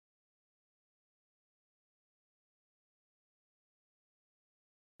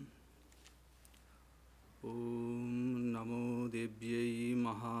Om Namo Devyai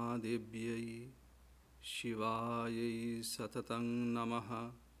Mahadevyai Shivayai Satatam Namaha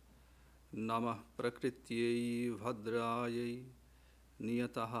Namah Prakrityai Bhadrayai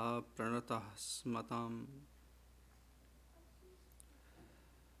Niyataha Pranatah Smatam.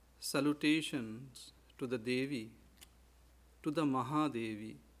 Salutations to the Devi, to the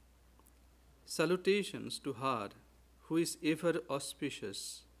Mahadevi. Salutations to her who is ever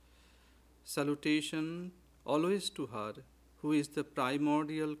auspicious. Salutation always to her who is the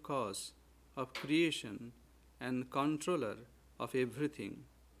primordial cause of creation and controller of everything.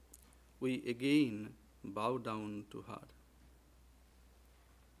 We again bow down to her.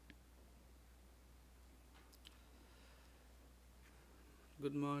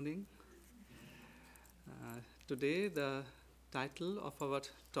 Good morning. Today the title of our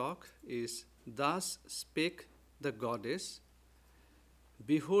talk is Thus Spake the Goddess,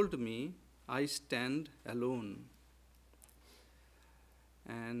 Behold me, I stand alone.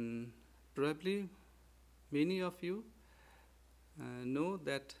 And probably many of you know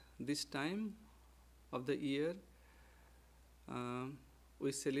that this time of the year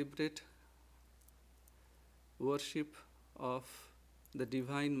we celebrate worship of the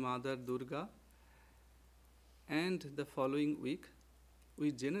Divine Mother Durga, and the following week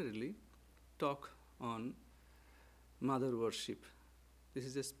we generally talk on Mother worship. This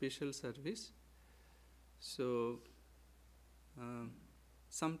is a special service. So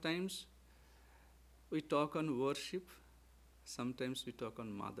sometimes we talk on worship, sometimes we talk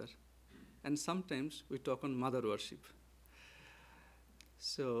on Mother, and sometimes we talk on Mother worship.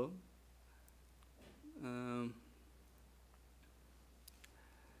 So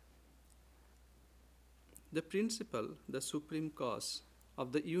the principle, the supreme cause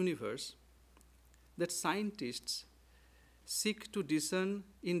of the universe that scientists seek to discern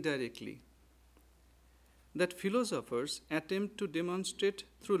indirectly, that philosophers attempt to demonstrate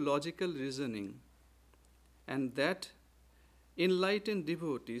through logical reasoning, and that enlightened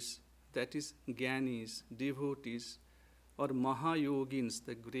devotees, that is Gyanis, devotees, or Mahayogins,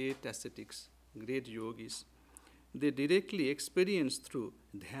 the great ascetics, great yogis, they directly experience through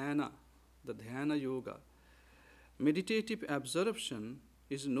dhyana, the dhyana yoga. Meditative absorption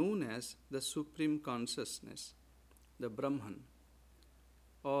is known as the supreme consciousness, the Brahman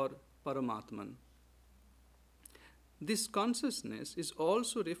or Paramatman. This consciousness is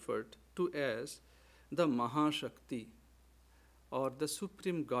also referred to as the Mahashakti or the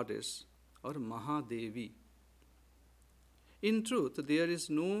Supreme Goddess or Mahadevi. In truth, there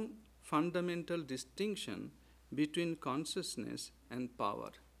is no fundamental distinction between consciousness and power,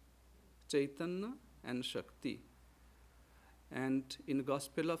 Chaitanya and Shakti. And in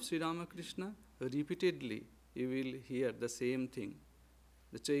Gospel of Sri Ramakrishna, repeatedly you will hear the same thing.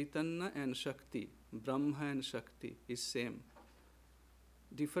 The Chaitanya and Shakti, Brahma and Shakti is same.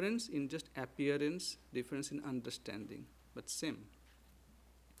 Difference in just appearance, difference in understanding, but same.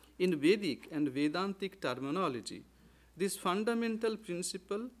 In Vedic and Vedantic terminology, this fundamental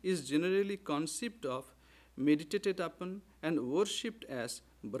principle is generally conceived of, meditated upon, and worshipped as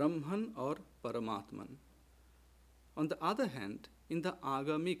Brahman or Paramatman. On the other hand, in the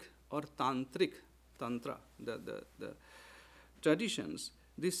Agamic or Tantric, Tantra, the traditions,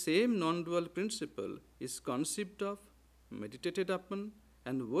 this same non-dual principle is conceived of, meditated upon,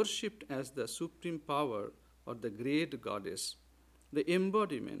 and worshipped as the supreme power or the great goddess, the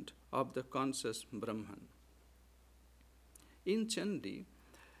embodiment of the conscious Brahman. In Chandi,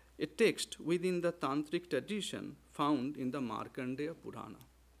 a text within the Tantric tradition found in the Markandeya Purana,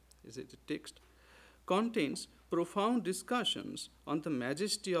 is it a text, contains profound discussions on the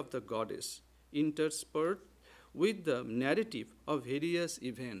majesty of the goddess, interspersed with the narrative of various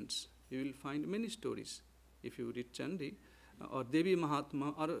events. You will find many stories if you read Chandi or Devi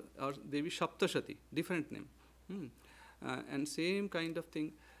Mahatma or Devi Shaptashati, different name. And same kind of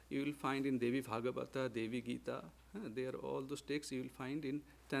thing you will find in Devi Bhagavata, Devi Gita. There all those texts you will find in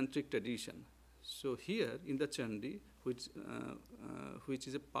Tantric tradition. So here in the Chandi, which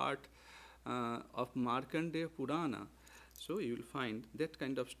is a part of Markandeya Purana, so you will find that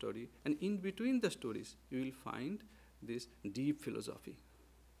kind of story, and in between the stories you will find this deep philosophy.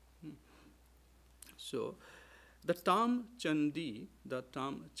 So the term Chandi, the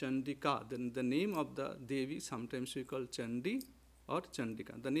term Chandika, the name of the Devi, sometimes we call Chandi or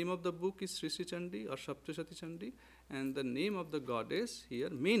Chandika. The name of the book is Sri Sri Chandi or Saptashati Chandi, and the name of the goddess here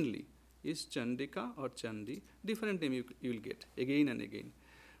mainly is Chandika or Chandi. Different name you will get again and again.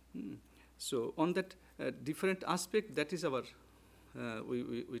 So on that different aspect, that is our,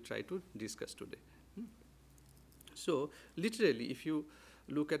 we try to discuss today. So literally, if you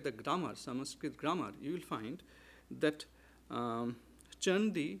look at the grammar, Sanskrit grammar, you will find that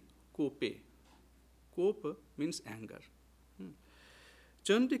Chandi Kope. Kope means anger.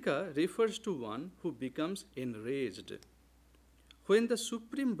 Chandika refers to one who becomes enraged. When the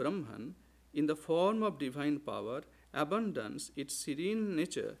Supreme Brahman, in the form of divine power, abandons its serene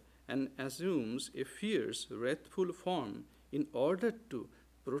nature and assumes a fierce, wrathful form in order to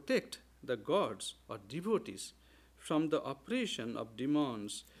protect the gods or devotees from the oppression of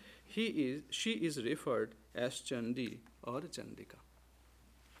demons, she is referred as Chandi or Chandika.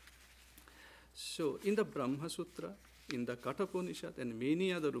 So, in the Brahma Sutra, in the Kathopanishad and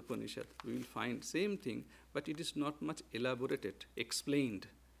many other Upanishad, we will find same thing, but it is not much elaborated, explained,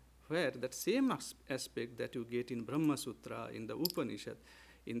 where that same aspect that you get in Brahma Sutra, in the Upanishad,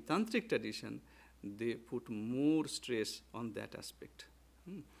 in Tantric tradition, they put more stress on that aspect.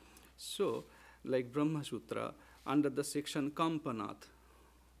 So, like Brahma Sutra, under the section Kampanath,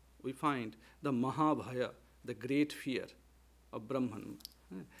 we find the Mahabhaya, the great fear of Brahman.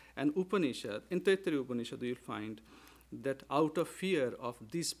 And Upanishad, in Taittiriya Upanishad, you will find that out of fear of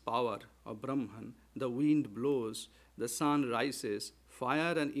this power of Brahman, the wind blows, the sun rises,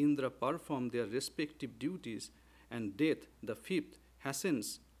 fire and Indra perform their respective duties, and death, the fifth,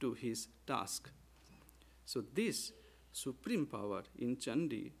 hastens to his task. So this supreme power in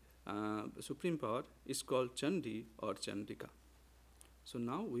Chandi, supreme power is called Chandi or Chandika. So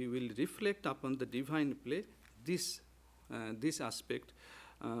now we will reflect upon the divine play, this aspect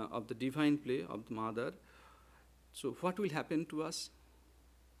of the divine play of the mother. So what will happen to us?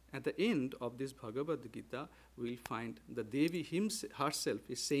 At the end of this Bhagavad Gita, we will find the Devi herself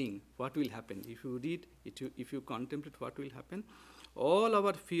is saying what will happen. If you read, if you contemplate what will happen, all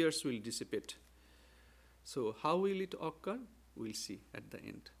our fears will dissipate. So how will it occur? We will see at the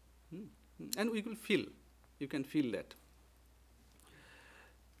end. And we will feel, you can feel that.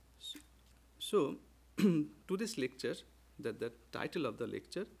 So today's lecture, the title of the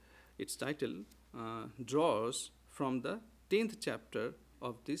lecture, its title draws from the 10th chapter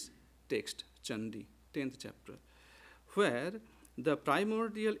of this text, Chandi, 10th chapter, where the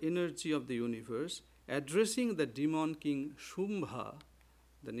primordial energy of the universe, addressing the demon king Shumbha,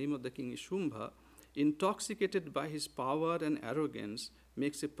 the name of the king is Shumbha, intoxicated by his power and arrogance,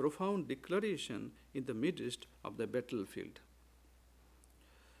 makes a profound declaration in the midst of the battlefield.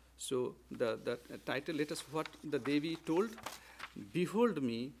 So the title, let us what the Devi told, behold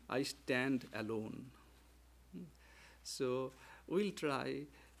me, I stand alone. So we'll try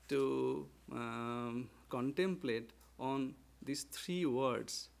to contemplate on these three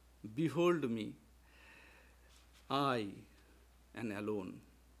words, behold me, I, and alone.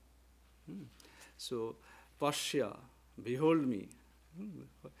 So Pashya, behold me.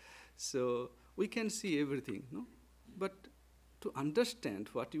 So we can see everything, no? But to understand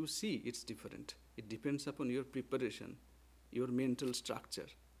what you see, it's different. It depends upon your preparation, your mental structure.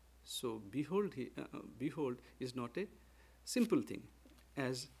 So behold is not a simple thing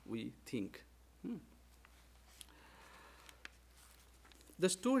as we think. The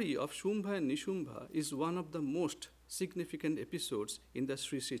story of Shumbha and Nishumbha is one of the most significant episodes in the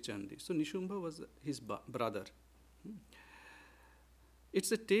Sri Sri Chandi. So Nishumbha was his brother.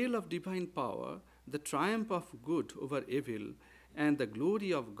 It's a tale of divine power, the triumph of good over evil, and the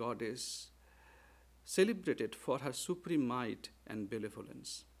glory of goddess celebrated for her supreme might and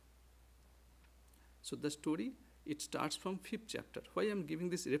benevolence. So the story, it starts from 5th chapter. Why I'm giving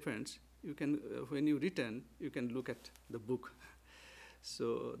this reference, you can, when you return, you can look at the book.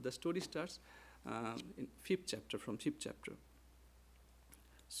 So the story starts in 5th chapter, from 5th chapter.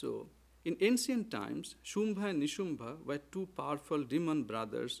 So in ancient times, Shumbha and Nishumbha were two powerful demon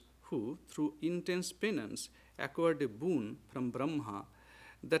brothers who, through intense penance, acquired a boon from Brahma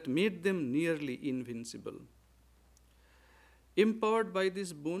that made them nearly invincible. Empowered by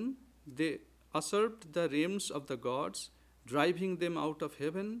this boon, they usurped the realms of the gods, driving them out of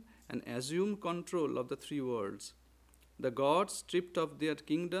heaven, and assumed control of the three worlds. The gods, stripped of their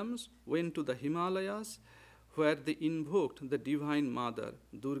kingdoms, went to the Himalayas, where they invoked the Divine Mother,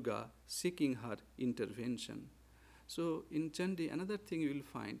 Durga, seeking her intervention. So in Chandi, another thing you will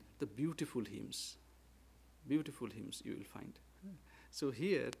find, the beautiful hymns. Beautiful hymns you will find. So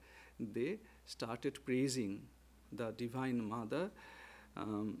here they started praising the Divine Mother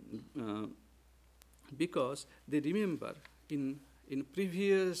because they remember in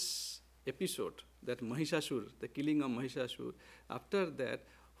previous episode that Mahishasur, the killing of Mahishasur, after that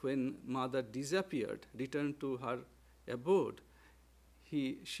when Mother disappeared, returned to her abode,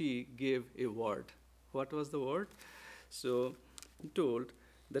 she gave a word. What was the word? So he told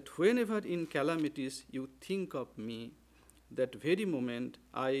that whenever in calamities you think of me, that very moment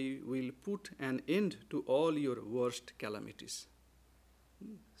I will put an end to all your worst calamities.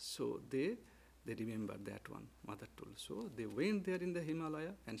 So they remember that one, mother told. So they went there in the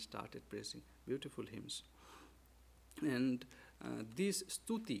Himalaya and started praising. Beautiful hymns. And this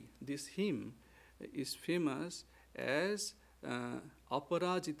stuti, this hymn, is famous as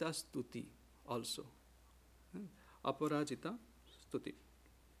Aparajita Stuti also. Aparajita Stuti.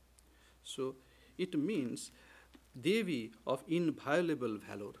 So it means Devi of inviolable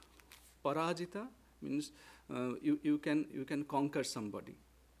valor. Parajita means you can conquer somebody.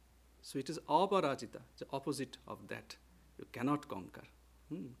 So it is aparajita, the opposite of that. You cannot conquer.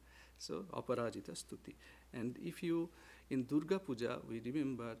 So aparajita stuti. And if you, in Durga Puja, we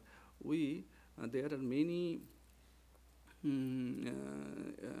remember, there are many,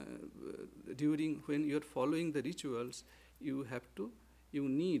 during when you are following the rituals, you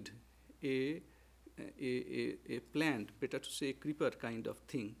need a plant, better to say a creeper kind of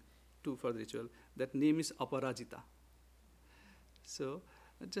thing for the ritual. That name is aparajita. So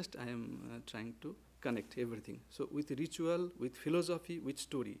just I am trying to connect everything. So with ritual, with philosophy, with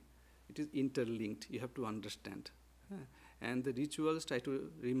story, it is interlinked. You have to understand. And the rituals try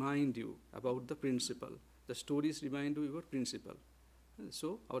to remind you about the principle. The stories remind you your principle.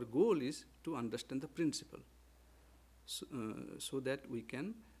 So our goal is to understand the principle, so that we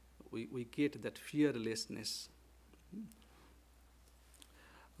get that fearlessness.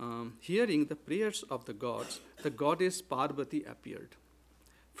 Hearing the prayers of the gods, the goddess Parvati appeared.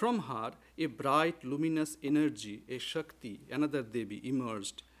 From her, a bright, luminous energy, a Shakti, another Devi,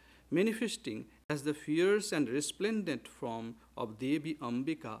 emerged, manifesting as the fierce and resplendent form of Devi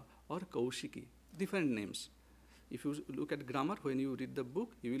Ambika or Kaushiki, different names. If you look at grammar, when you read the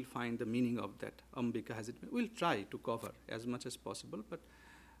book, you will find the meaning of that. Ambika has it. We'll try to cover as much as possible, but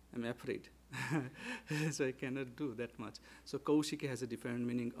I'm afraid. So I cannot do that much. So Kaushiki has a different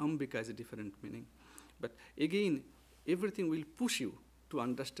meaning, Ambika has a different meaning. But again, everything will push you to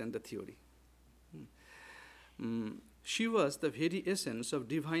understand the theory. She was the very essence of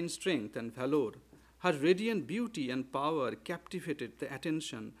divine strength and valor. Her radiant beauty and power captivated the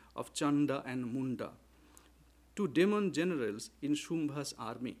attention of Chanda and Munda, two demon generals in Shumbha's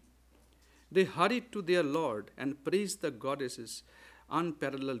army. They hurried to their lord and praised the goddess's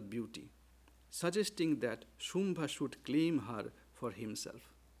unparalleled beauty, suggesting that Shumbha should claim her for himself.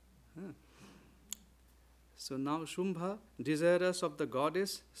 So now Shumbha, desirous of the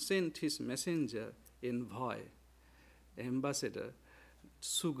goddess, sent his messenger Envoy, ambassador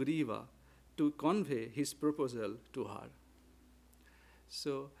Sugriva, to convey his proposal to her.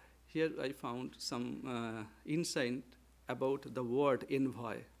 So here I found some insight about the word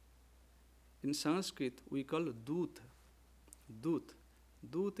envoy. In Sanskrit, we call Dut. Dut.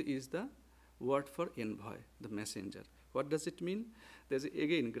 Dut is the word for envoy, the messenger. What does it mean? There's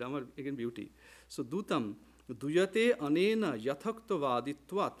again grammar, again beauty. So Dutam duyate anena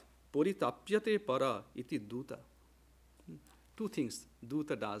yathaktavaditvat poritapyate para iti duta. Two things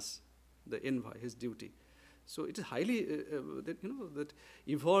Duta does, the envoy, his duty. So it is highly, that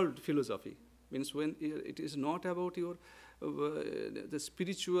evolved philosophy. Means when it is not about your the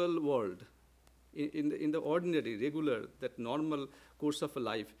spiritual world, in the ordinary, regular, that normal course of a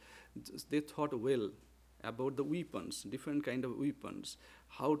life, they thought well about the weapons, different kind of weapons,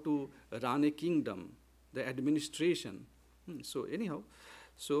 how to run a kingdom, the administration. So anyhow,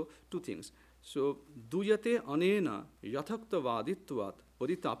 so two things. So duyate anena yathaktavaditvat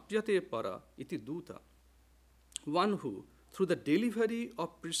paritapyate para iti duta. One who, through the delivery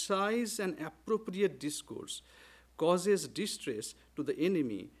of precise and appropriate discourse, causes distress to the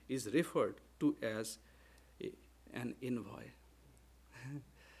enemy is referred to as an envoy.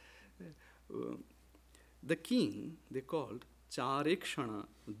 The king, they called Charekshana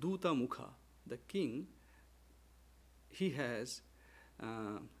Duta Mukha. The king, he has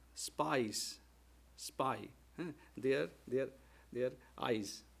spy, their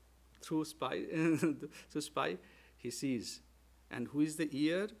eyes. Through spy, he sees. And who is the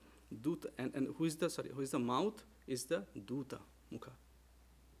ear? Duta. And who is the mouth? Is the Duta Mukha.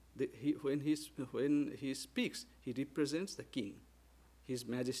 When he speaks, he represents the king, his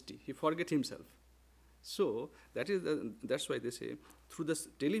majesty. He forgets himself. So that's why they say, through the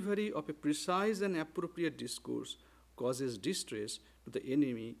delivery of a precise and appropriate discourse, causes distress to the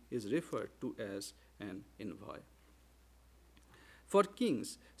enemy is referred to as an envoy. For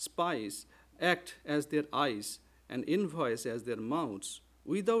kings, spies act as their eyes and envoys as their mouths.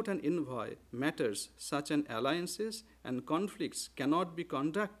 Without an envoy, matters such as alliances and conflicts cannot be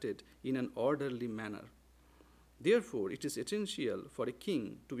conducted in an orderly manner. Therefore, it is essential for a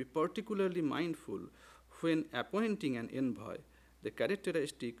king to be particularly mindful when appointing an envoy, the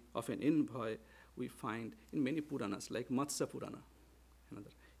characteristic of an envoy we find in many Puranas, like Matsya Purana.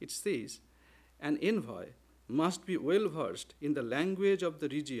 It says, an envoy must be well versed in the language of the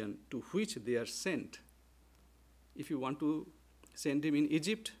region to which they are sent. If you want to send him in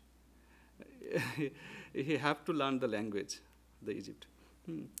Egypt, he have to learn the language, the Egypt.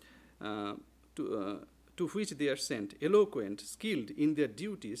 To which they are sent, eloquent, skilled in their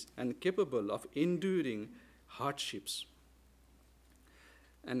duties, and capable of enduring hardships.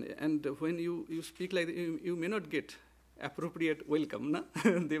 And when you speak like that, you may not get appropriate welcome. Na?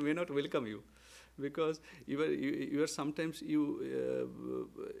 They may not welcome you, because you are sometimes you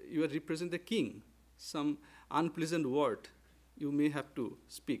are represent the king. Some unpleasant word you may have to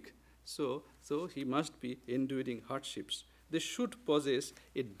speak. So he must be enduring hardships. They should possess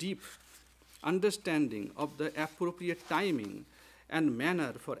a deep understanding of the appropriate timing and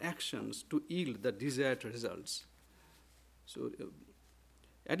manner for actions to yield the desired results. So,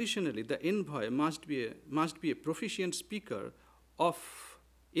 additionally, the envoy must be a proficient speaker of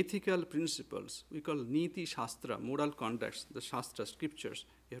ethical principles. We call Niti Shastra, moral conducts, the Shastra scriptures.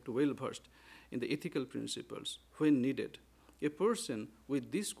 You have to well versed in the ethical principles when needed. A person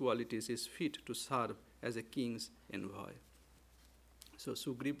with these qualities is fit to serve as a king's envoy. So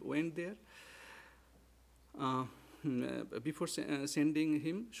Sugriv went there. Before sending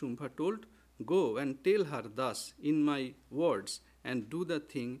him, Shumbha told, "Go and tell her thus in my words, and do the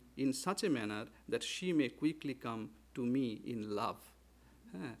thing in such a manner that she may quickly come to me in love."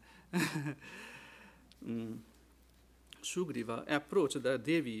 Sugriva approached the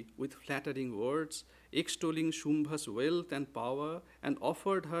Devi with flattering words, extolling Shumbha's wealth and power, and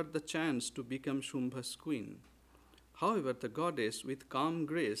offered her the chance to become Shumbha's queen. However, the goddess, with calm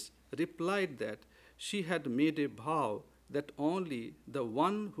grace, replied that she had made a vow that only the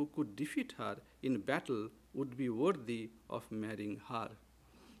one who could defeat her in battle would be worthy of marrying her.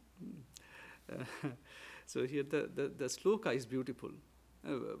 So here the sloka is beautiful.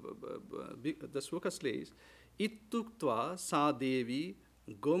 The sloka says, "Ittuktva sa devi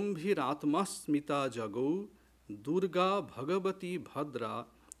gambhiratmasmita jago durga bhagavati bhadra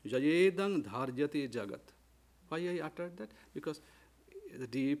jayedang dharjate jagat." Why I uttered that? Because the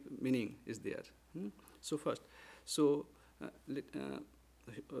deep meaning is there. So first,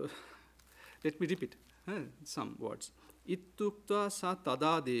 let me repeat some words. Ittukta sa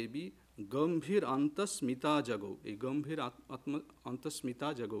tada devi gambhir antasmita jago. A gambhir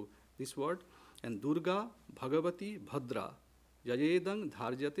antasmita jago. This word. And Durga Bhagavati Bhadra Yayedang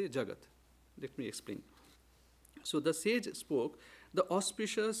Dharjate Jagat. Let me explain. So the sage spoke, the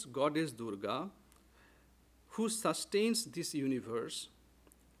auspicious goddess Durga, who sustains this universe,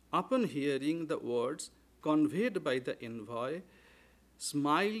 upon hearing the words conveyed by the envoy,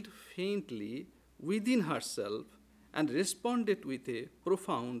 smiled faintly within herself and responded with a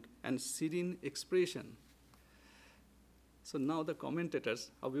profound and serene expression. So now the commentators,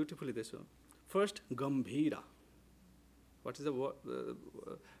 how beautifully they show. First, Gambhira. What is the word?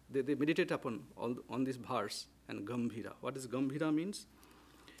 They meditate upon on this verse and Gambhira. What does Gambhira means?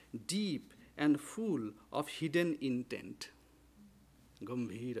 Deep and full of hidden intent.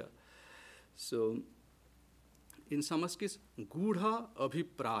 Gambhira. So, in Sanskrit, Gudha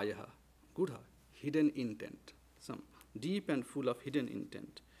Abhipraya. Gudha, hidden intent. Some deep and full of hidden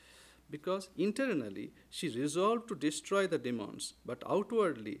intent. Because internally, she resolved to destroy the demons, but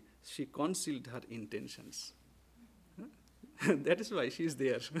outwardly, she concealed her intentions. That is why she is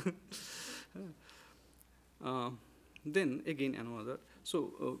there. Then again another.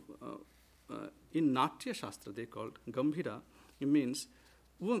 So in Natya Shastra they called Gambhira. It means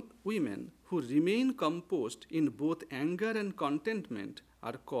women who remain composed in both anger and contentment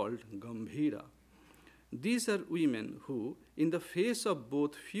are called Gambhira. These are women who, in the face of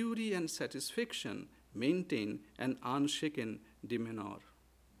both fury and satisfaction, maintain an unshaken demeanor.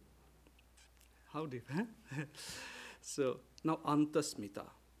 How deep, huh? So, now Antasmita.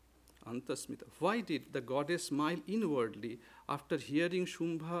 Antasmita. Why did the goddess smile inwardly after hearing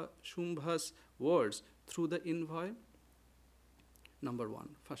Shumbha's words through the envoy? Number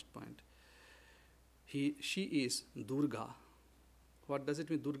one, first point. She is Durga. What does it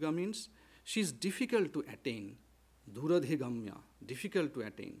mean? Durga means she is difficult to attain. Duradhigamya, difficult to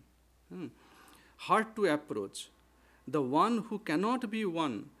attain. Hard to approach. The one who cannot be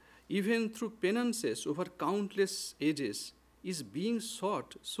won even through penances over countless ages, is being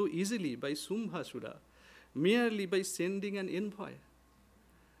sought so easily by Shumbhasura, merely by sending an envoy.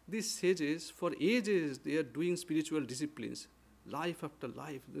 These sages, for ages, they are doing spiritual disciplines, life after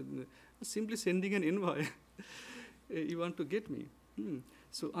life, simply sending an envoy. You want to get me?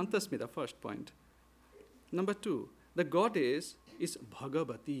 So, Antasmita, first point. Number 2, the goddess is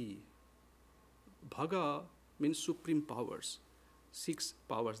Bhagavati. Bhaga means supreme powers. 6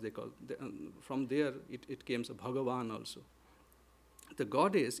 powers they call. From there it came as Bhagavan also. The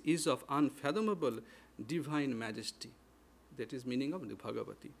goddess is of unfathomable divine majesty. That is meaning of the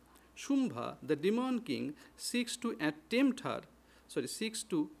Bhagavati. Shumbha, the demon king, seeks to tempt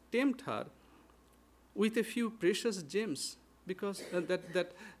her with a few precious gems, because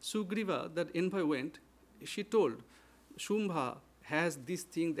that Sugriva, that envoy went, she told, Shumbha has this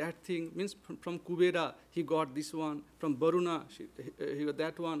thing, that thing, means from Kubera he got this one, from Varuna he got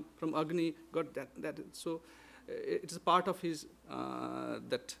that one, from Agni got that. So it's part of his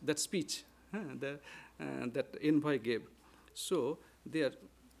that speech that envoy gave. So there,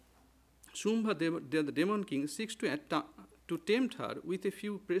 Shumbha, the demon king, seeks to tempt her with a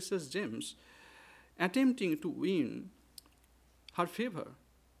few precious gems, attempting to win her favor.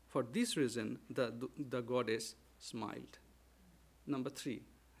 For this reason, the goddess smiled. Number 3,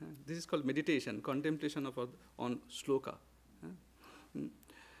 this is called meditation, contemplation on sloka.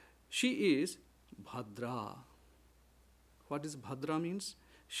 She is Bhadra. What does Bhadra means?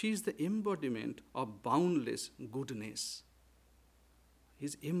 She is the embodiment of boundless goodness.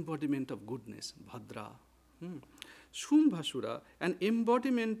 His embodiment of goodness, Bhadra. Shumbhasura, an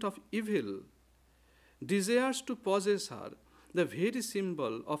embodiment of evil, desires to possess her, the very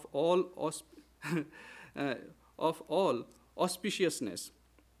symbol of all auspiciousness.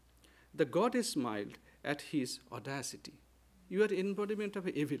 The goddess smiled at his audacity. You are embodiment of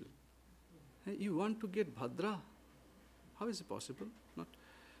evil. You want to get Bhadra? How is it possible? Not.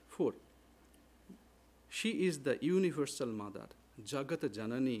 4. She is the universal mother, Jagat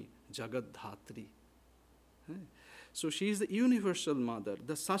Janani, Jagat Dhatri. So she is the universal mother,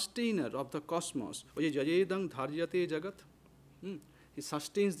 the sustainer of the cosmos. Jayedang dharyate jagat. He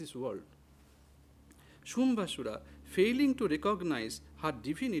sustains this world. Shumbhasura, failing to recognize her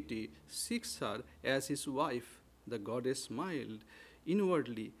divinity, seeks her as his wife. The goddess smiled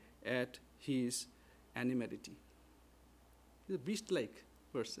inwardly at his animality. He's a beast-like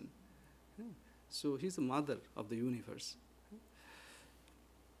person. So he's the mother of the universe.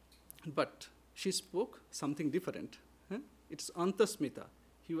 But she spoke something different. It's antasmita.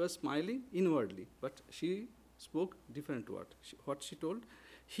 He was smiling inwardly, but she spoke different word. What she told?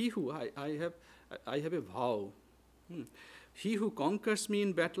 He who I have a vow. He who conquers me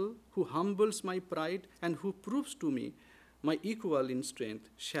in battle, who humbles my pride, and who proves to me my equal in strength,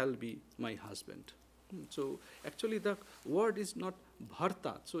 shall be my husband. So actually the word is not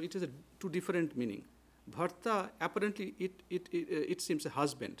bharta. So it is a 2 different meaning. Bharta, apparently it seems a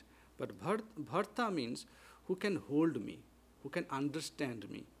husband. But bharta means who can hold me, who can understand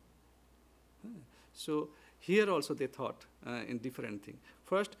me. So here also they thought in different thing.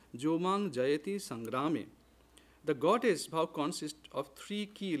 First, Jomang Jayati Sangrame. The goddess vow consists of 3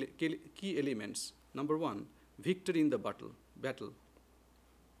 key elements. Number 1, victory in the battle.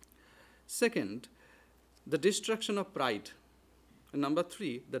 Second, the destruction of pride. And number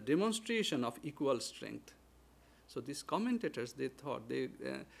 3, the demonstration of equal strength. So these commentators, they thought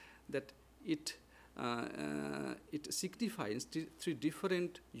that it signifies 3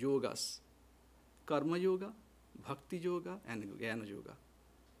 different yogas: karma yoga, bhakti yoga, and jnana yoga.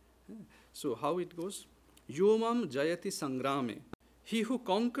 So how it goes? Yomam jayati sangrame. He who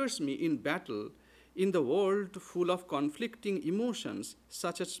conquers me in battle, in the world full of conflicting emotions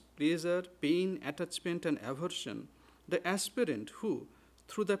such as pleasure, pain, attachment, and aversion, the aspirant who,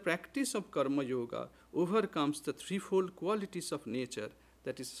 through the practice of karma yoga, overcomes the 3-fold qualities of nature,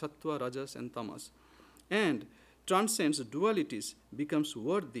 that is sattva, rajas, and tamas, and transcends dualities, becomes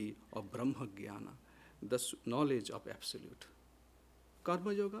worthy of Brahma Jnana, the knowledge of Absolute.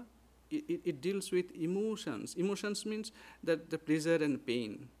 Karma yoga, it deals with emotions. Emotions means that the pleasure and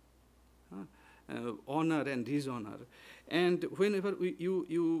pain, honor and dishonor. And whenever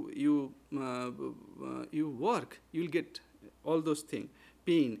you work, you'll get all those things.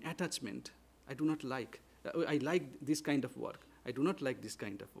 Pain, attachment. I do not like. I like this kind of work. I do not like this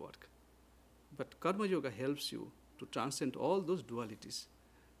kind of work. But karma yoga helps you to transcend all those dualities.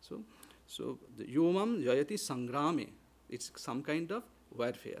 So the yomam jayati sangrame. It's some kind of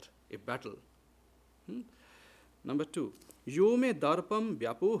warfare, a battle. Number 2, yome darpam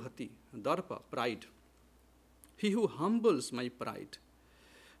vyapohati. Darpa, pride. He who humbles my pride.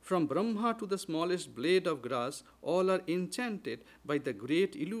 From Brahma to the smallest blade of grass, all are enchanted by the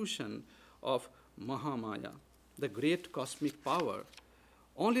great illusion of Mahamaya, the great cosmic power.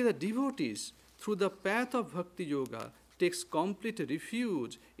 Only the devotees, through the path of Bhakti Yoga, takes complete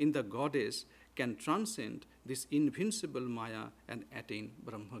refuge in the goddess, can transcend this invincible Maya and attain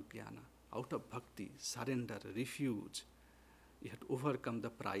Brahma Jnana. Out of bhakti, surrender, refuge, you have to overcome the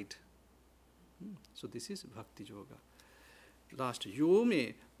pride. So this is Bhakti Yoga. Last, yo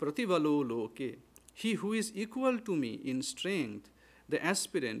me prativalo loke, he who is equal to me in strength, the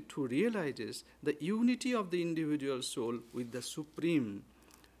aspirant who realizes the unity of the individual soul with the Supreme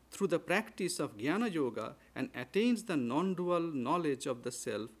through the practice of Jnana Yoga and attains the non-dual knowledge of the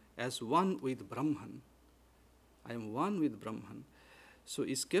self as one with Brahman. I am one with Brahman. So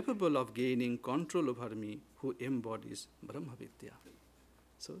is capable of gaining control over me who embodies Brahma Vidya.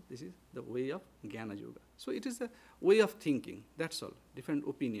 So this is the way of Jnana Yoga. So it is a way of thinking, that's all. Different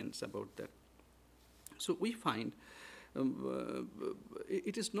opinions about that. So we find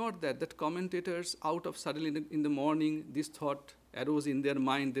it is not that commentators out of suddenly in the morning this thought arose in their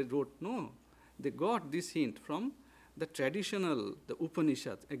mind, they wrote. No, they got this hint from the traditional, the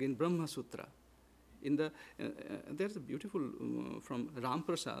Upanishad, again Brahma Sutra. In the there's a beautiful from Ram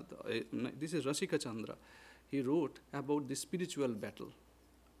Prasad. This is Rasika Chandra. He wrote about the spiritual battle.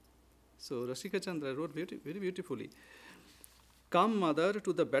 So Rasika Chandra wrote very beautifully. Come, mother,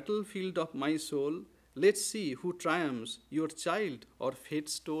 to the battlefield of my soul. Let's see who triumphs, your child or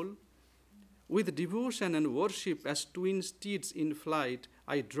fate's toll. With devotion and worship as twin steeds in flight,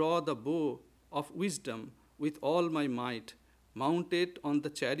 I draw the bow of wisdom with all my might. Mounted on the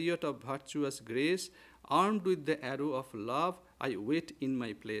chariot of virtuous grace, armed with the arrow of love, I wait in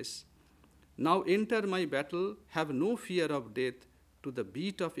my place. Now enter my battle, have no fear of death. To the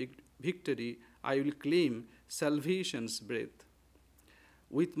beat of victory, I will claim salvation's breath.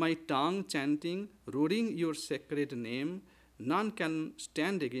 With my tongue chanting, roaring your sacred name, none can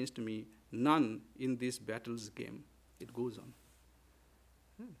stand against me, none in this battle's game. It goes on.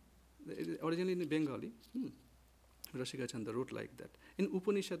 Originally in Bengali, Rasika Chandra wrote like that. In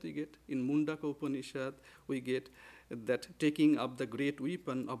Upanishad we get, in Mundaka Upanishad, we get that taking up the great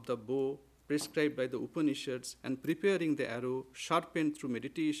weapon of the bow prescribed by the Upanishads and preparing the arrow, sharpened through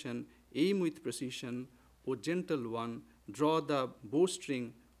meditation, aim with precision, O gentle one, draw the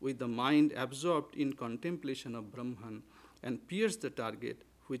bowstring with the mind absorbed in contemplation of Brahman and pierce the target,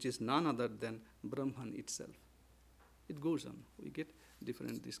 which is none other than Brahman itself. It goes on. We get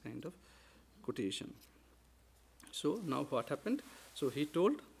different this kind of quotation. So now what happened? So he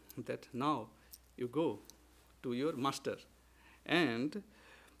told that now you go to your master and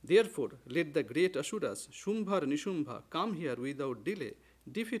therefore let the great Asuras, Shumbha and Nishubha, come here without delay,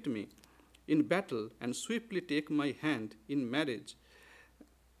 defeat me in battle and swiftly take my hand in marriage.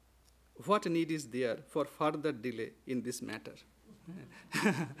 What need is there for further delay in this matter?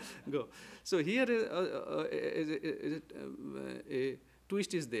 Go. So here a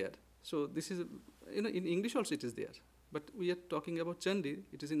twist is there. So this is, in English also it is there. But we are talking about Chandi,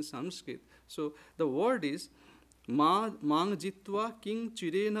 it is in Sanskrit. So the word is mang jitva king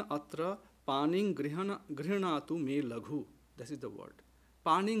chirena atra paning grihanatu me laghu. That is the word.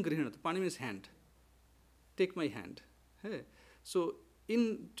 Paning grihanatu. Pani means hand. Take my hand. Hey. So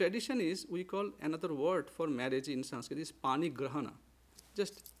in tradition is, we call another word for marriage in Sanskrit is pani grahana.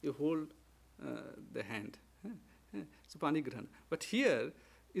 Just you hold the hand. So pani grahana. But here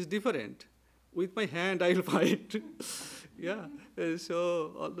is different. With my hand I will fight. Yeah.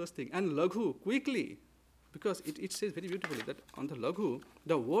 So all those things. And laghu, quickly. Because it says very beautifully that on the laghu,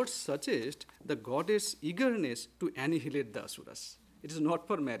 the words suggest the goddess' eagerness to annihilate the asuras. It is not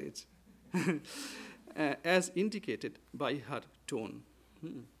for marriage, as indicated by her tone.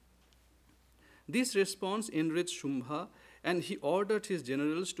 This response enraged Shumbha, and he ordered his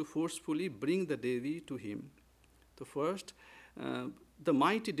generals to forcefully bring the Devi to him. So first, the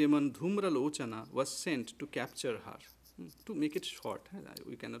mighty demon Dhumralochana was sent to capture her. To make it short,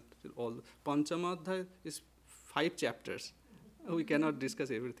 we cannot, all Panchamadhyaya is 5 chapters. We cannot discuss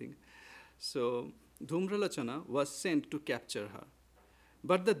everything. So Dhumralochana was sent to capture her.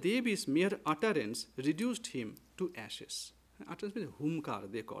 But the Devi's mere utterance reduced him to ashes. Utterance means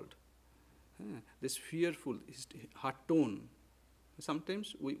humkar, they called. This fearful, her tone.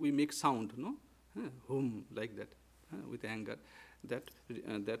 Sometimes we make sound, no? Hum, like that, with anger.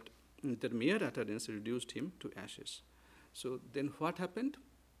 That mere utterance reduced him to ashes. So then what happened?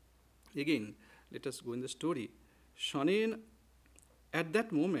 Again, let us go in the story. Shanen, at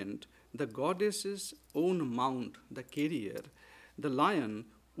that moment, the goddess's own mount, the carrier, the lion,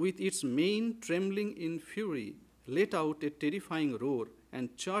 with its mane trembling in fury, let out a terrifying roar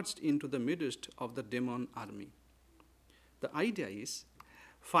and charged into the midst of the demon army. The idea is,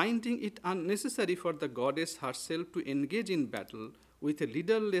 finding it unnecessary for the goddess herself to engage in battle with a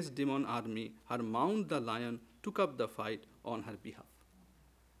leaderless demon army, her mount, the lion, took up the fight on her behalf.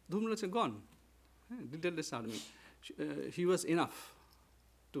 Dhumralochana gone. leaderless army. He was enough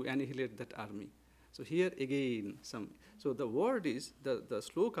to annihilate that army. So here again, so the word is, the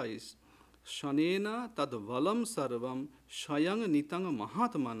sloka is, Shanena tad valam sarvam shayang nitang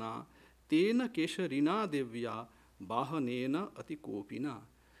mahatmana tena kesharina devya bahanena ati kopina.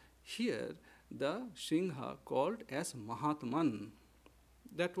 Here the Singha called as Mahatman.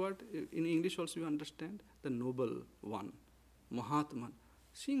 That word in English also you understand, the noble one, Mahatman.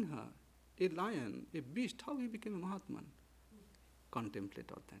 Singha, a lion, a beast, how he became a Mahatman?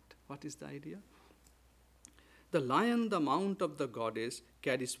 Contemplate on that. What is the idea? The lion, the mount of the goddess,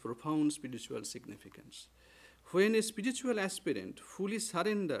 carries profound spiritual significance. When a spiritual aspirant fully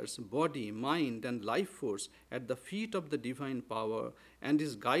surrenders body, mind, and life force at the feet of the divine power and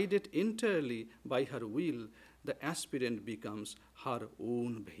is guided entirely by her will, the aspirant becomes her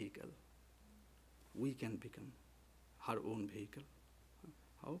own vehicle. We can become her own vehicle.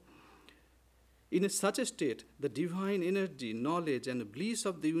 How? In such a state, the divine energy, knowledge, and bliss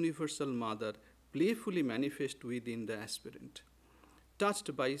of the Universal Mother playfully manifest within the aspirant.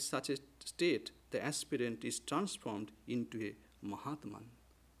 Touched by such a state, the aspirant is transformed into a Mahatman,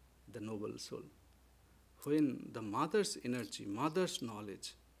 the noble soul. When the mother's energy, mother's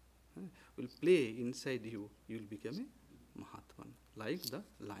knowledge will play inside you, you will become a Mahatman, like the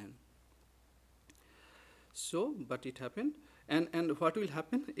lion. So, but it happened, and what will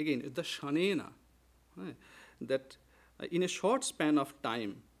happen? Again, the Shanena, that in a short span of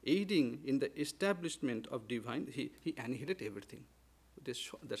time, aiding in the establishment of divine, he annihilated everything. The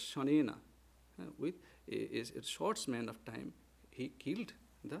Shanena, with a short span of time, he killed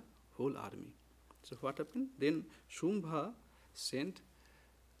the whole army. So what happened? Then Shumbha sent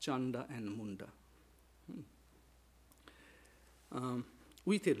Chanda and Munda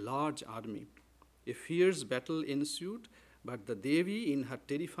with a large army. A fierce battle ensued, but the Devi, in her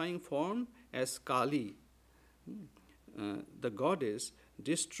terrifying form as Kali, the goddess,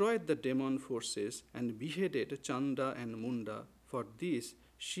 destroyed the demon forces and beheaded Chanda and Munda. For this,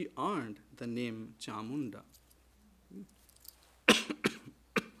 she earned the name Chamunda.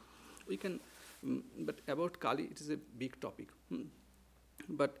 We can, but about Kali, it is a big topic.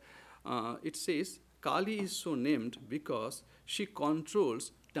 But it says, Kali is so named because she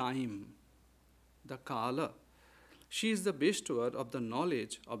controls time, the Kala. She is the bestower of the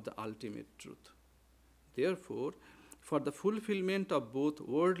knowledge of the ultimate truth. Therefore, for the fulfillment of both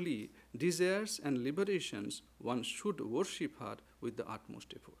worldly desires and liberations, one should worship her with the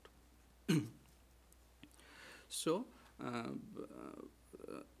utmost effort. So,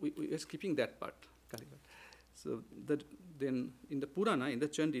 we are skipping that part. So, then in the Purana, in the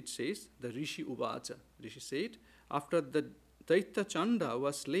Chand, it says, the Rishi Uvacha. Rishi said, after the Daitya Chanda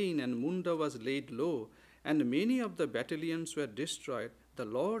was slain and Munda was laid low, and many of the battalions were destroyed, the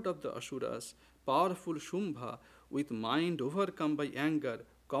lord of the Asuras, powerful Shumbha, with mind overcome by anger,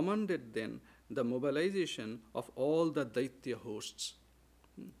 commanded then the mobilization of all the Daitya hosts.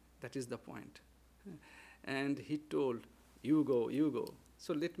 That is the point. And he told, you go, you go.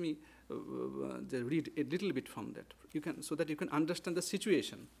 So let me read a little bit from that, so that you can understand the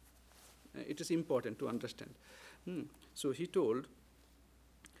situation. It is important to understand. So he told,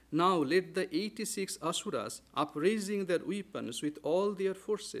 now let the 86 Asuras, upraising their weapons with all their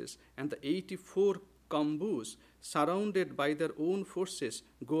forces, and the 84 Kambus, surrounded by their own forces,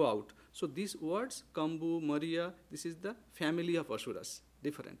 go out. So these words, Kambu, Maria, this is the family of Asuras,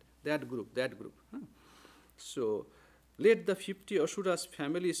 different, that group. So let the 50 Asuras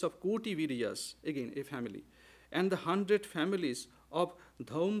families of Koti Viryas, again a family, and the 100 families of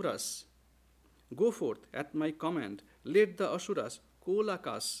Dhaumras go forth at my command. Let the Asuras,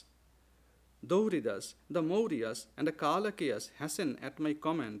 Kolakas, Dauridas, the Mauryas, and the Kalakeyas hasten at my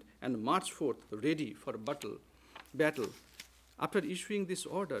command and march forth ready for battle. After issuing this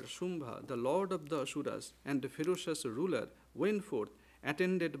order, Shumbha, the lord of the Asuras and the ferocious ruler, went forth,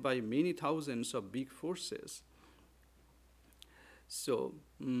 attended by many thousands of big forces. So,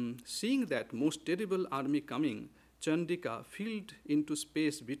 seeing that most terrible army coming, Chandika filled into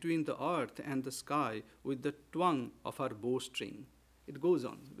space between the earth and the sky with the twang of her bowstring. It goes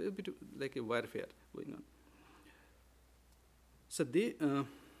on, a bit like a warfare going on. So they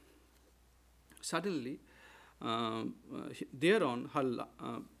suddenly, thereon,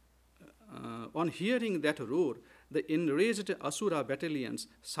 on hearing that roar, the enraged Asura battalions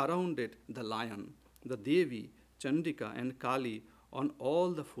surrounded the lion, the Devi, Chandika, and Kali on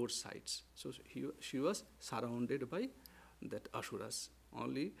all the four sides. So she was surrounded by that Asuras,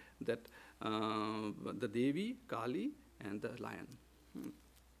 only that the Devi, Kali, and the lion.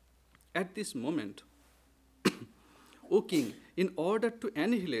 At this moment, O king, in order to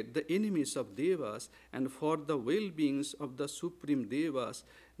annihilate the enemies of Devas and for the well-beings of the supreme Devas,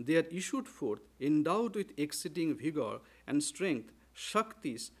 there issued forth, endowed with exceeding vigor and strength,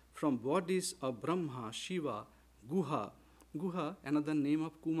 Shaktis from bodies of Brahma, Shiva, Guha. Guha, another name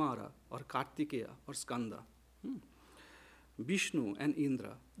of Kumara or Kartikeya or Skanda. Vishnu and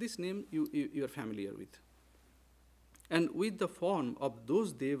Indra. This name you are familiar with. And with the form of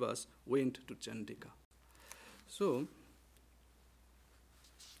those Devas went to Chandika. So,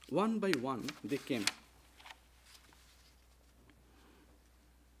 one by one they came.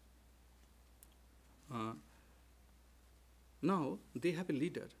 Now they have a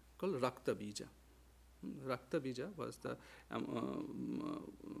leader called Rakta Bija. Rakta Bija was the,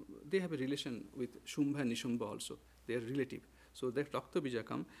 they have a relation with Shumbha and Nishumba also. They are relative. So that Rakta Bija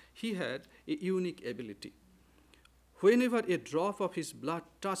come, he had a unique ability. Whenever a drop of his blood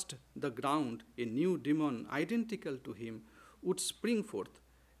touched the ground, a new demon identical to him would spring forth.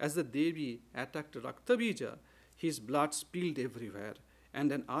 As the Devi attacked Rakta Bija, his blood spilled everywhere,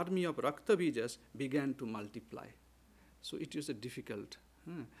 and an army of Rakta Bijas began to multiply. So it is a difficult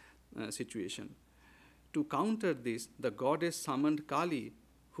situation. To counter this, the goddess summoned Kali,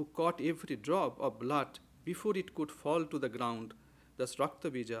 who caught every drop of blood before it could fall to the ground. Thus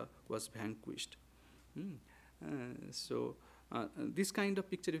Rakta Bija was vanquished. This kind of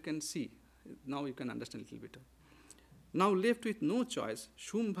picture you can see. Now you can understand a little better. Now left with no choice,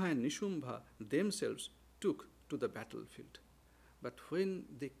 Shumbha and Nishumbha themselves took to the battlefield. But when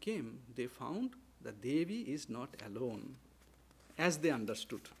they came, they found the Devi is not alone, as they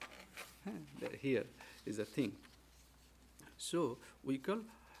understood. Here is the thing. So we call,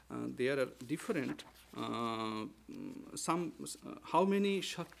 there are different, how many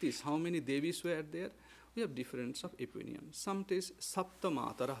Shaktis, how many Devis were there? We have difference of opinion. Some says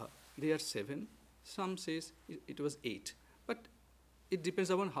Saptamataraha, they are 7. Some says it was 8. But it depends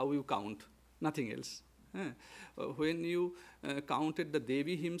upon how you count, nothing else. When you counted the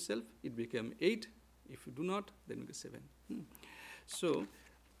Devi himself, it became 8. If you do not, then it becomes 7. So,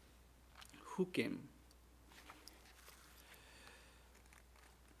 who came?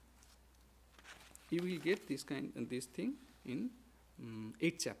 You will get this thing in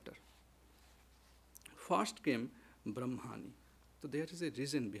 8th chapter. First came Brahmani. So there is a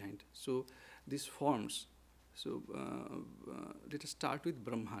reason behind. So these forms. So let us start with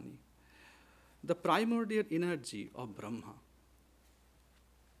Brahmani. The primordial energy of Brahma.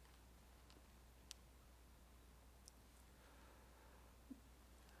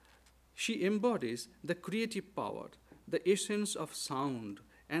 She embodies the creative power, the essence of sound,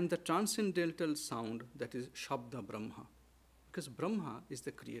 and the transcendental sound that is Shabda Brahma. Because Brahma is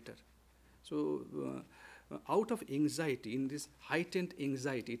the creator. So out of anxiety, in this heightened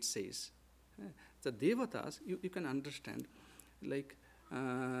anxiety, it says, the Devatas, you can understand, like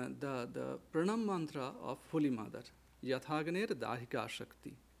the pranam mantra of Holy Mother, Yathaganer Dahika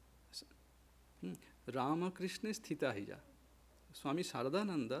Shakti, Rama Krishna Sthita Hiya. Swami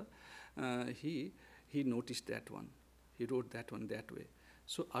Sharadananda, he noticed that one. He wrote that one that way.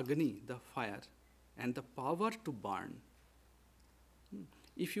 So Agni, the fire, and the power to burn.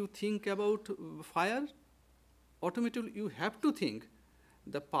 If you think about fire, automatically you have to think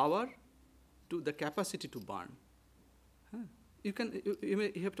the power to the capacity to burn. You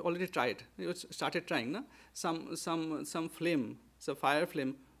have to already try it. You started trying, no? Some flame, so fire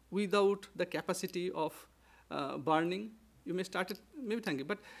flame, without the capacity of burning. You may start it, maybe thinking,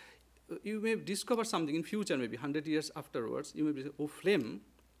 but you may discover something in future, maybe 100 years afterwards. You may be, oh, flame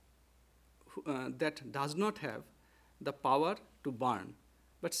that does not have the power to burn.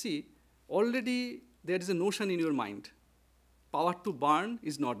 But see, already there is a notion in your mind. Power to burn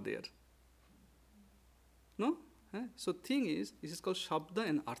is not there. No? So thing is, this is called Shabda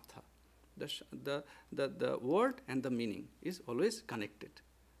and Artha. The word and the meaning is always connected.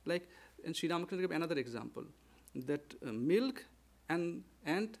 Like, in Sri Ramakrishna gave another example, that milk and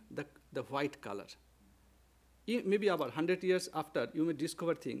the white color. Maybe about 100 years after, you may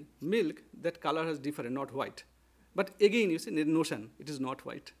discover thing, milk, that color is different, not white. But again, you see, the notion, it is not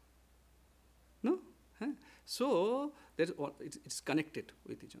white. No? So, it's connected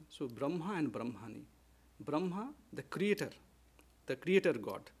with each other. So, Brahma and Brahmani. Brahma, the creator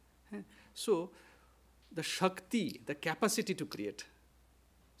God. So, the Shakti, the capacity to create.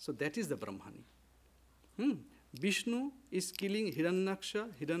 So, that is the Brahmani. Vishnu is killing Hiranyaksha,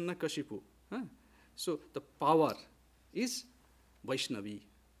 Hiranyakashipu. So, the power is Vaishnavi.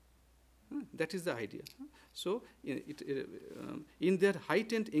 That is the idea. So, in their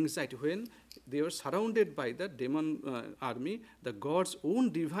heightened anxiety, when they were surrounded by the demon army, the God's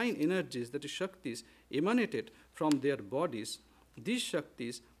own divine energies, that is Shaktis, emanated from their bodies, these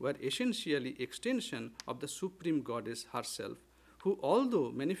Shaktis were essentially extension of the Supreme Goddess herself, who,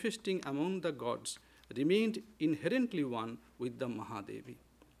 although manifesting among the gods, remained inherently one with the Mahadevi.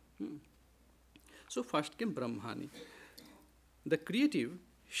 So first came Brahmani. The creative,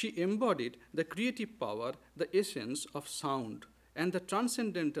 she embodied the creative power, the essence of sound, and the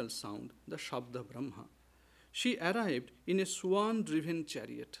transcendental sound, the Shabda Brahma. She arrived in a swan-driven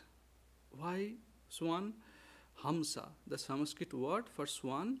chariot. Why swan? Hamsa. The Sanskrit word for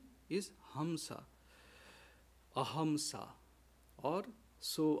swan is Hamsa. Ahamsa or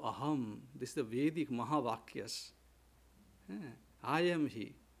so aham. This is the Vedic Mahavakyas. I am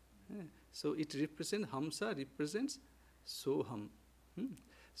he. So it represents, Hamsa represents Soham.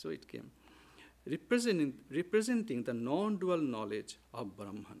 So it came. Representing the non-dual knowledge of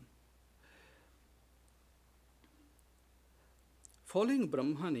Brahman. Following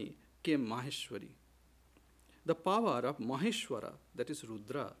Brahmani came Maheshwari. The power of Maheshwara, that is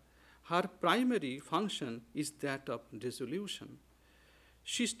Rudra, her primary function is that of dissolution.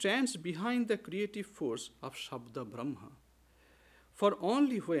 She stands behind the creative force of Shabda Brahma. For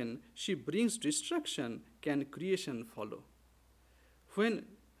only when she brings destruction can creation follow. When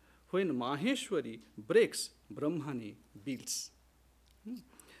Maheshwari breaks, Brahmani builds.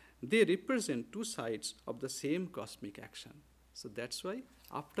 They represent two sides of the same cosmic action. So that's why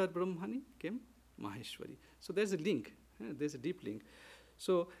after Brahmani came Maheshwari. So there's a link, there's a deep link.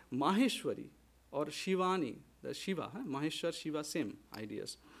 So Maheshwari or Shivani, the Shiva, Maheshwar, Shiva, same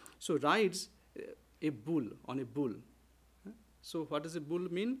ideas. So rides a bull on a bull. So what does a bull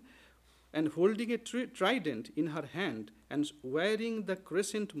mean? And holding a trident in her hand and wearing the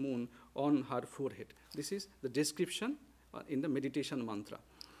crescent moon on her forehead. This is the description in the meditation mantra.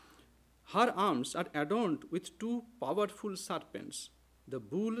 Her arms are adorned with two powerful serpents. The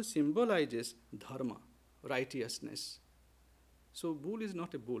bull symbolizes dharma, righteousness. So bull is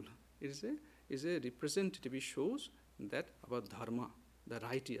not a bull. It is a representative. It shows that about dharma, the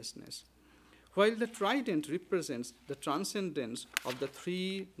righteousness. While the trident represents the transcendence of the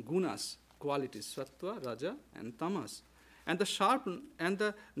three gunas, qualities, sattva, raja, and tamas, and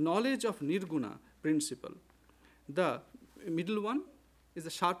the knowledge of nirguna principle. The middle one is the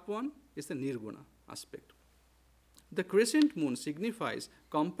sharp one, is the nirguna aspect. The crescent moon signifies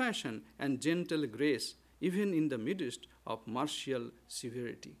compassion and gentle grace, even in the midst of martial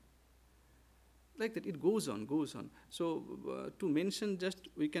severity. Like that, it goes on. So to mention just,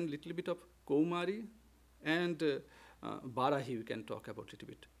 we can little bit of Kaumari and Barahi, we can talk about it a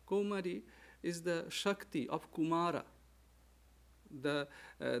bit. Kaumari is the Shakti of Kumara, the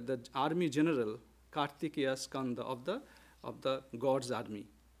army general, Kartikeya Skanda of the God's army,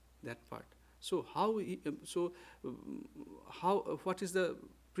 that part. So what is the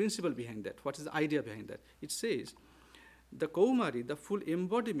principle behind that? What is the idea behind that? It says, the Kaumari, the full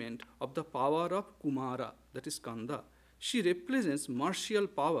embodiment of the power of Kumara, that is Skanda, she represents martial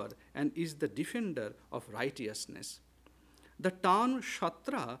power and is the defender of righteousness. The term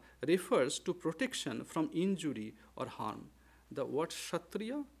Shatra refers to protection from injury or harm. The word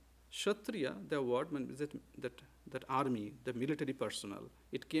Kshatriya, the word means that army, the military personnel,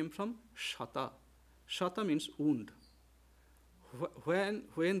 it came from Shata. Shata means wound.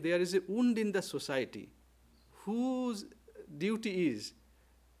 When there is a wound in the society, whose duty is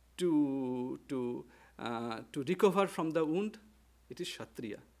to recover from the wound? It is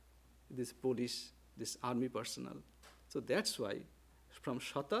Kshatriya, this police, this army personnel. So that's why from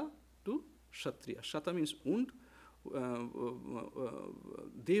Shata to Kshatriya. Shata means wound.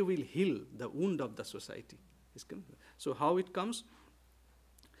 They will heal the wound of the society. So how it comes?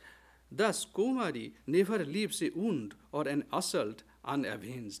 Thus, Kaumari never leaves a wound or an assault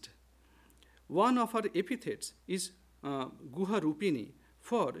unavenged. One of her epithets is Guharupini,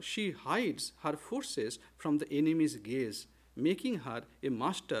 for she hides her forces from the enemy's gaze, making her a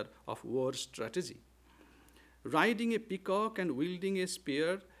master of war strategy. Riding a peacock and wielding a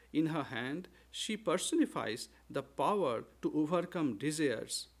spear in her hand, she personifies the power to overcome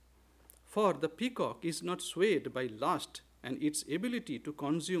desires. For the peacock is not swayed by lust, and its ability to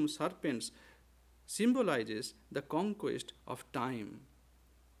consume serpents symbolizes the conquest of time.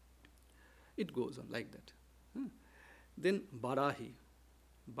 It goes on like that. Then Barahi.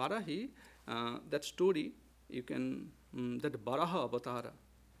 Barahi, that story, you can, that Baraha Avatara,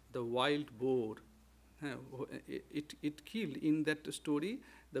 the wild boar, it killed in that story,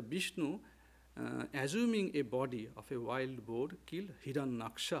 the Vishnu, assuming a body of a wild boar, killed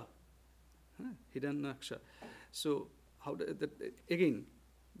Hiranyaksha. Hiranyaksha. So, again,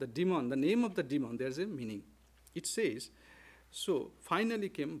 the demon, the name of the demon, there's a meaning. It says, so finally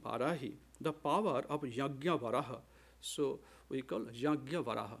came Barahi, the power of Yajna Varaha. So we call Yajna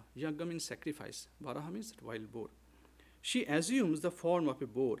Varaha. Yajna means sacrifice. Varaha means wild boar. She assumes the form of a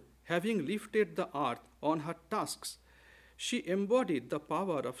boar. Having lifted the earth on her tusks, she embodied the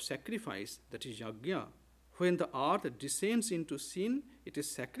power of sacrifice, that is Yajna. When the earth descends into sin, it is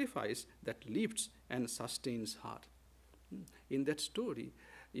sacrifice that lifts and sustains her. In that story,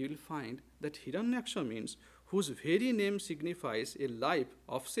 you will find that Hiranyaksha means whose very name signifies a life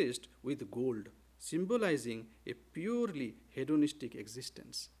obsessed with gold, symbolizing a purely hedonistic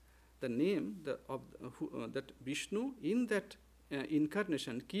existence. The name that Vishnu in that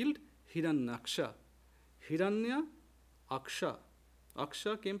incarnation killed Hiranyaksha. Hiranya Aksha.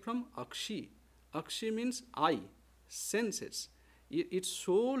 Aksha came from Akshi. Akshi means eye, senses. Its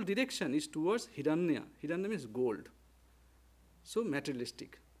sole direction is towards Hiranya. Hiranya means gold. So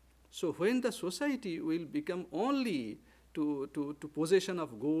materialistic. So when the society will become only to possession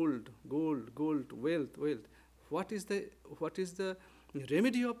of gold, wealth, what is the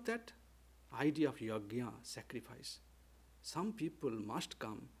remedy of that? Idea of yajna, sacrifice. Some people must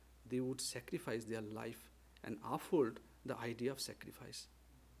come, they would sacrifice their life and uphold the idea of sacrifice.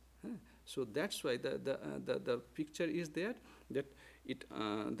 So that's why the picture is there, that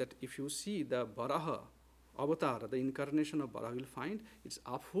if you see the Varaha avatar, the incarnation of Varaha, you will find it's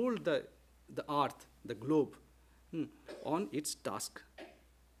uphold the earth, the globe, on its task.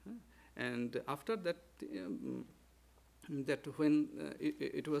 And after that, that when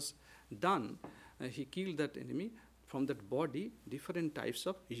it was done, he killed that enemy. From that body, different types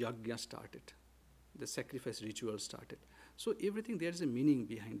of yajna started. The sacrifice ritual started. So everything, there is a meaning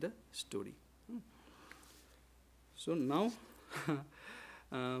behind the story. So now,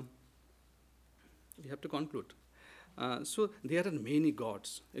 we have to conclude. So there are many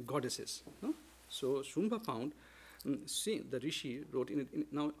gods, goddesses. No? So Shumbha found, see, the Rishi wrote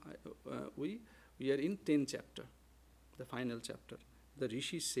now we are in 10th chapter, the final chapter. The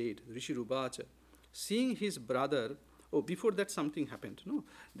Rishi said, Rishi Rubacha, seeing his brother, before that something happened. No,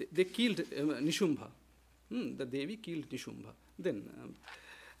 they killed Nishumbha. The Devi killed Nishumbha. Then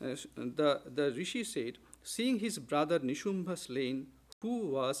the Rishi said, seeing his brother Nishumbha slain, who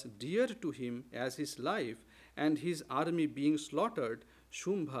was dear to him as his life, and his army being slaughtered,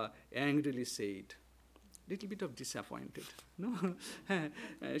 Shumbha angrily said, little bit of disappointed. No,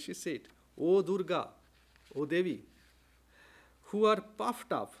 she said, O Durga, O Devi, who are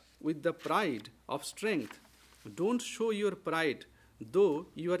puffed up with the pride of strength, don't show your pride, though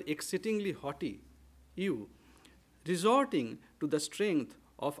you are exceedingly haughty. You, resorting to the strength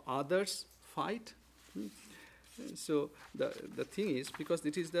of others, fight. So the thing is, because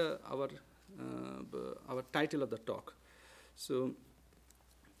it is our title of the talk. So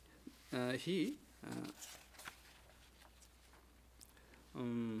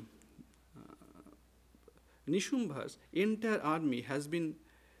Nishumbha's entire army has been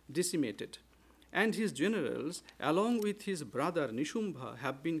decimated, and his generals, along with his brother Nishumbha,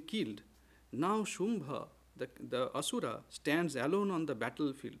 have been killed. Now Shumbha, the Asura, stands alone on the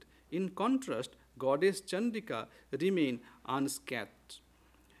battlefield. In contrast, goddess Chandika remains unscathed,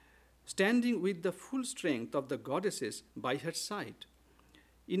 standing with the full strength of the goddesses by her side.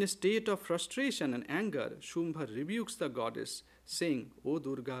 In a state of frustration and anger, Shumbha rebukes the goddess, saying, O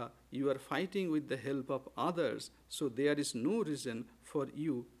Durga, you are fighting with the help of others, so there is no reason for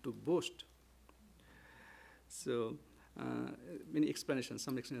you to boast. So, many explanations,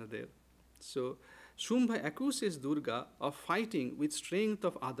 some explanations are there. So, Shumbha accuses Durga of fighting with strength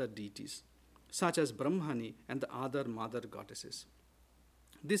of other deities, such as Brahmani and the other mother goddesses.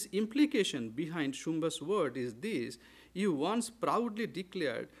 This implication behind Shumbha's word is this: you once proudly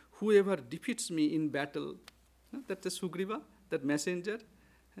declared, whoever defeats me in battle, that's the Sugriva, that messenger,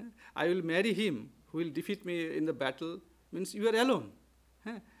 I will marry him who will defeat me in the battle, means you are alone.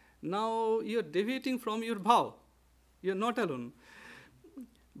 Now you are deviating from your vow. You are not alone.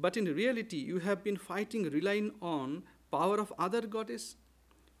 But in reality, you have been fighting relying on power of other goddess.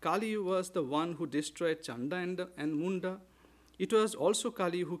 Kali was the one who destroyed Chanda and Munda. It was also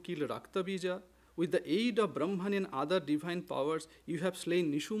Kali who killed Raktabija. With the aid of Brahman and other divine powers, you have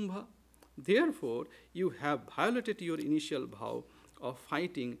slain Nishumbha. Therefore, you have violated your initial vow of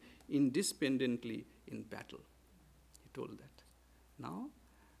fighting independently in battle. He told that. Now,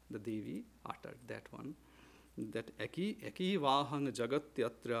 the Devi uttered that one, that eki vahang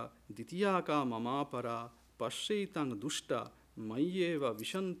jagatyatra ditiyaka mamapara pashaitang dushta mayeva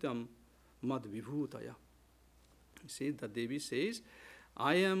vishantam mad vibhutaya. The Devi says,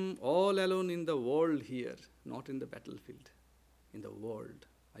 I am all alone in the world here, not in the battlefield. In the world,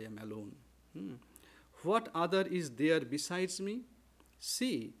 I am alone. What other is there besides me?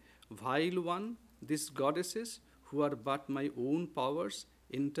 See, Vile one, these goddesses, who are but my own powers,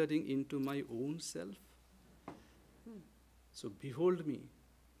 entering into my own self. So behold me.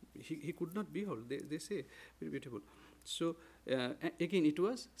 He could not behold, they say, very beautiful. So again, it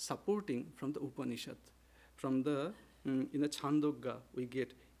was supporting from the Upanishad. From the, in the Chandogya, we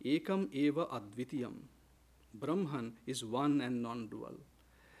get Ekam eva advitiyam. Brahman is one and non-dual.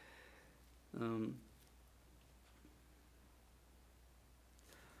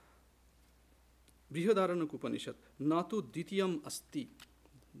 Brihadaranyaka Upanishad, Natu Ditiyam Asti.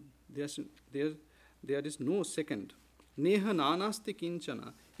 There is no second. Neha Nanasti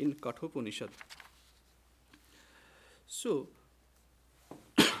Kinchana in Kathopanishad. So,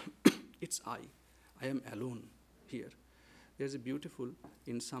 it's I. I am alone here. There's a beautiful,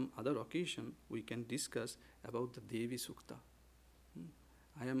 in some other occasion, we can discuss about the Devi Sukta.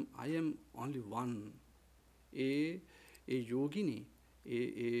 I am only one. A yogini,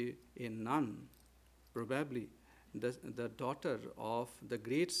 a nun, probably the daughter of the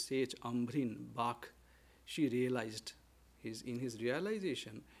great sage Ambrin Bach, she realized, in his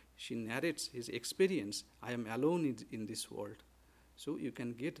realization, she narrates his experience, I am alone in this world. So you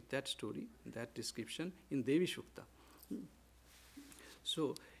can get that story, that description in Devi Sukta.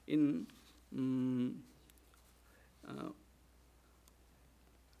 So in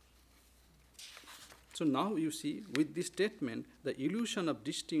so now you see, with this statement, the illusion of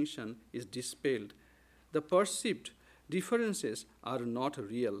distinction is dispelled. The perceived differences are not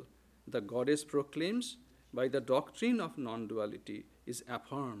real. The goddess proclaims by the doctrine of non-duality is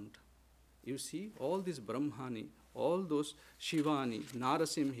affirmed. You see, all these Brahmani, all those Shivani,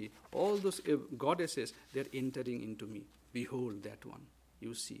 Narasimhi, all those goddesses, they are entering into me. Behold that one.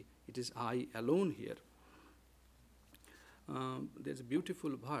 You see, it is I alone here. There's a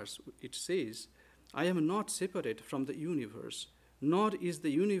beautiful verse. It says, I am not separate from the universe, nor is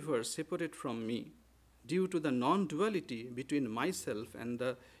the universe separate from me. Due to the non-duality between myself and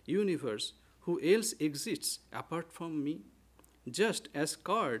the universe, who else exists apart from me? Just as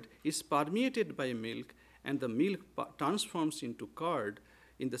curd is permeated by milk and the milk transforms into curd,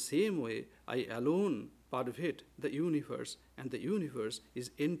 in the same way I alone pervade the universe, and the universe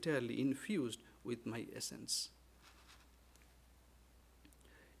is entirely infused with my essence.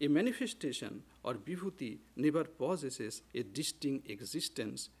 A manifestation or vibhuti never possesses a distinct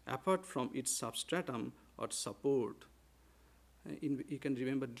existence apart from its substratum or support. You can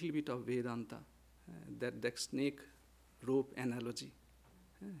remember a little bit of Vedanta, that snake rope analogy.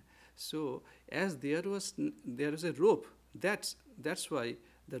 So as there is a rope, that's why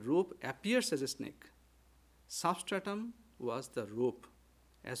the rope appears as a snake. Substratum was the rope.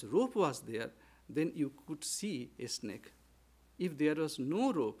 As rope was there, then you could see a snake. If there was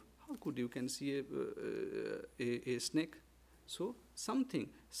no rope, how could you can see a snake? So something,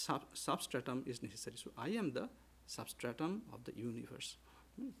 substratum is necessary. So I am the substratum of the universe.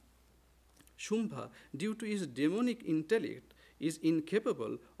 Shumbha, due to his demonic intellect, is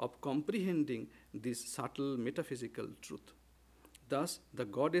incapable of comprehending this subtle metaphysical truth. Thus, the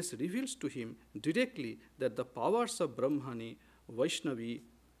goddess reveals to him directly that the powers of Brahmani, Vaishnavi,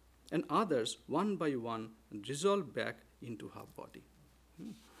 and others, one by one, resolve back into her body.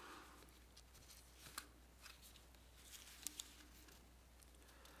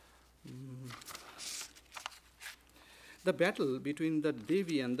 The battle between the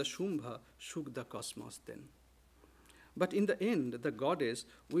Devi and the Shumbha shook the cosmos then. But in the end, the goddess,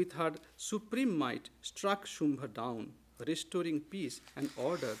 with her supreme might, struck Shumbha down, restoring peace and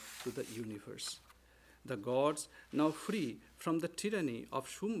order to the universe. The gods, now free from the tyranny of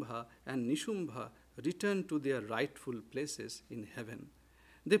Shumbha and Nishumbha, returned to their rightful places in heaven.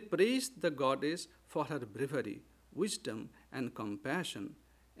 They praised the goddess for her bravery, wisdom, and compassion,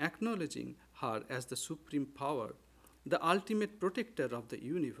 acknowledging her as the supreme power, the ultimate protector of the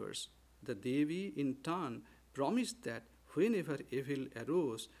universe. The Devi, in turn, promised that whenever evil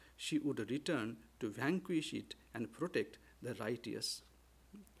arose, she would return to vanquish it and protect the righteous.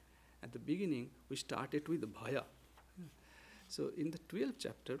 At the beginning, we started with Bhaya. So in the 12th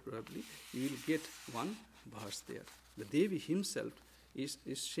chapter, probably, you will get one verse there. The Devi himself is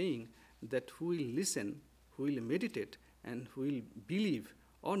saying that who will listen, who will meditate, and who will believe,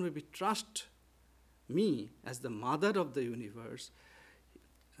 or maybe trust me as the mother of the universe,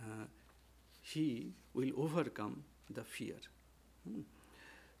 he will overcome the fear.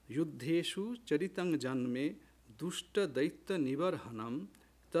 Yuddheshu charitang janme dushta daitya nivarhanam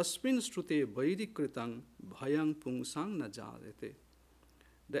tasmin shrute vairikritang bhayang pungsang na jadete.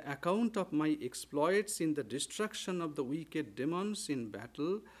 The account of my exploits in the destruction of the wicked demons in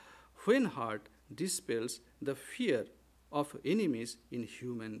battle, when heard, dispels the fear of enemies in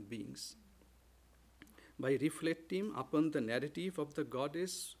human beings. By reflecting upon the narrative of the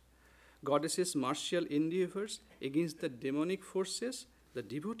goddess's martial endeavors against the demonic forces, the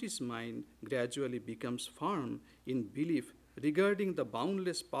devotee's mind gradually becomes firm in belief regarding the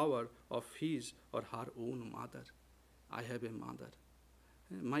boundless power of his or her own mother. I have a mother.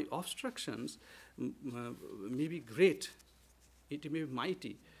 My obstructions may be great, it may be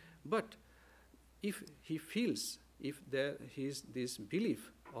mighty, but if he feels, if this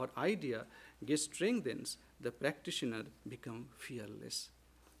belief or idea gets strengthened, the practitioner becomes fearless.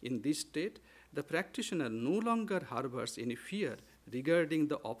 In this state, the practitioner no longer harbors any fear regarding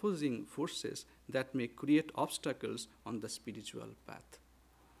the opposing forces that may create obstacles on the spiritual path.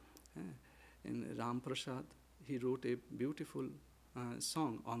 In Ram Prasad, he wrote a beautiful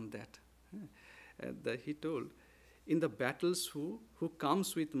song on that. He told, in the battles who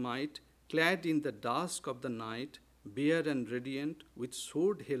comes with might, clad in the dusk of the night, bare and radiant, with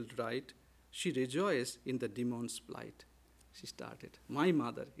sword held right, she rejoiced in the demon's plight. She started, my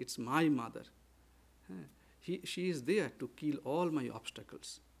mother, it's my mother. She is there to kill all my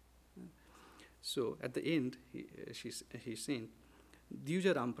obstacles. So at the end, he said,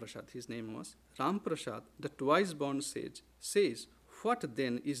 Dvija Ram Prasad, his name was, Ram Prasad, the twice-born sage, says, what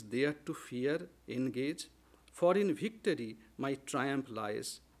then is there to fear, engage? For in victory my triumph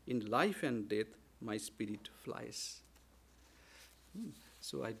lies, in life and death my spirit flies.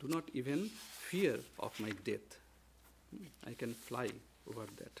 So I do not even fear of my death. I can fly over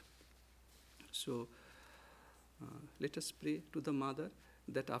that. So let us pray to the mother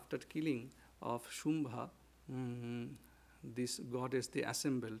that after killing of Shumbha, this goddess they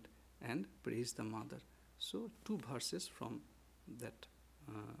assembled and praised the mother. So 2 verses from that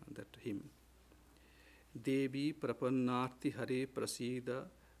hymn. Devi prapannarti hare prasida,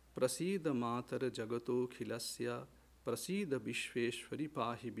 prasida matar jagato khilasya, prasida vishveshwari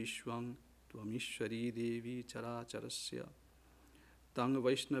pahi vishwang, tvamishwari devi characharasya. Tang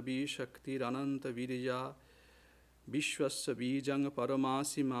vaishnavi shakti ananta virya, vishwasya bijang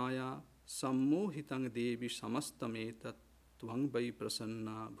paramasi maya, sammohitang devi samastametat, tvang vai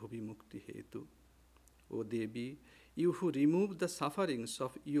prasanna bhuvi mukti hetu. O Devi, you who remove the sufferings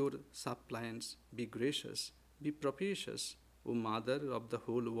of your suppliants, be gracious, be propitious. O Mother of the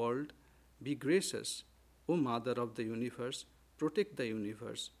whole world, be gracious. O Mother of the universe, protect the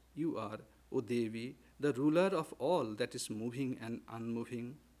universe. You are, O Devi, the ruler of all that is moving and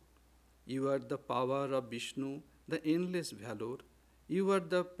unmoving. You are the power of Vishnu, the endless valor. You are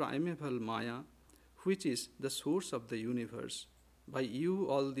the primeval Maya, which is the source of the universe. By you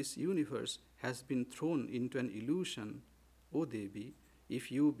all this universe has been thrown into an illusion. O Devi,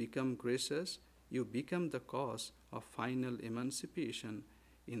 if you become gracious, you become the cause of final emancipation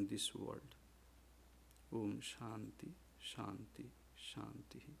in this world. Om Shanti, Shanti,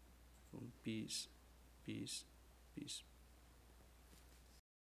 Shanti. Om peace, peace, peace.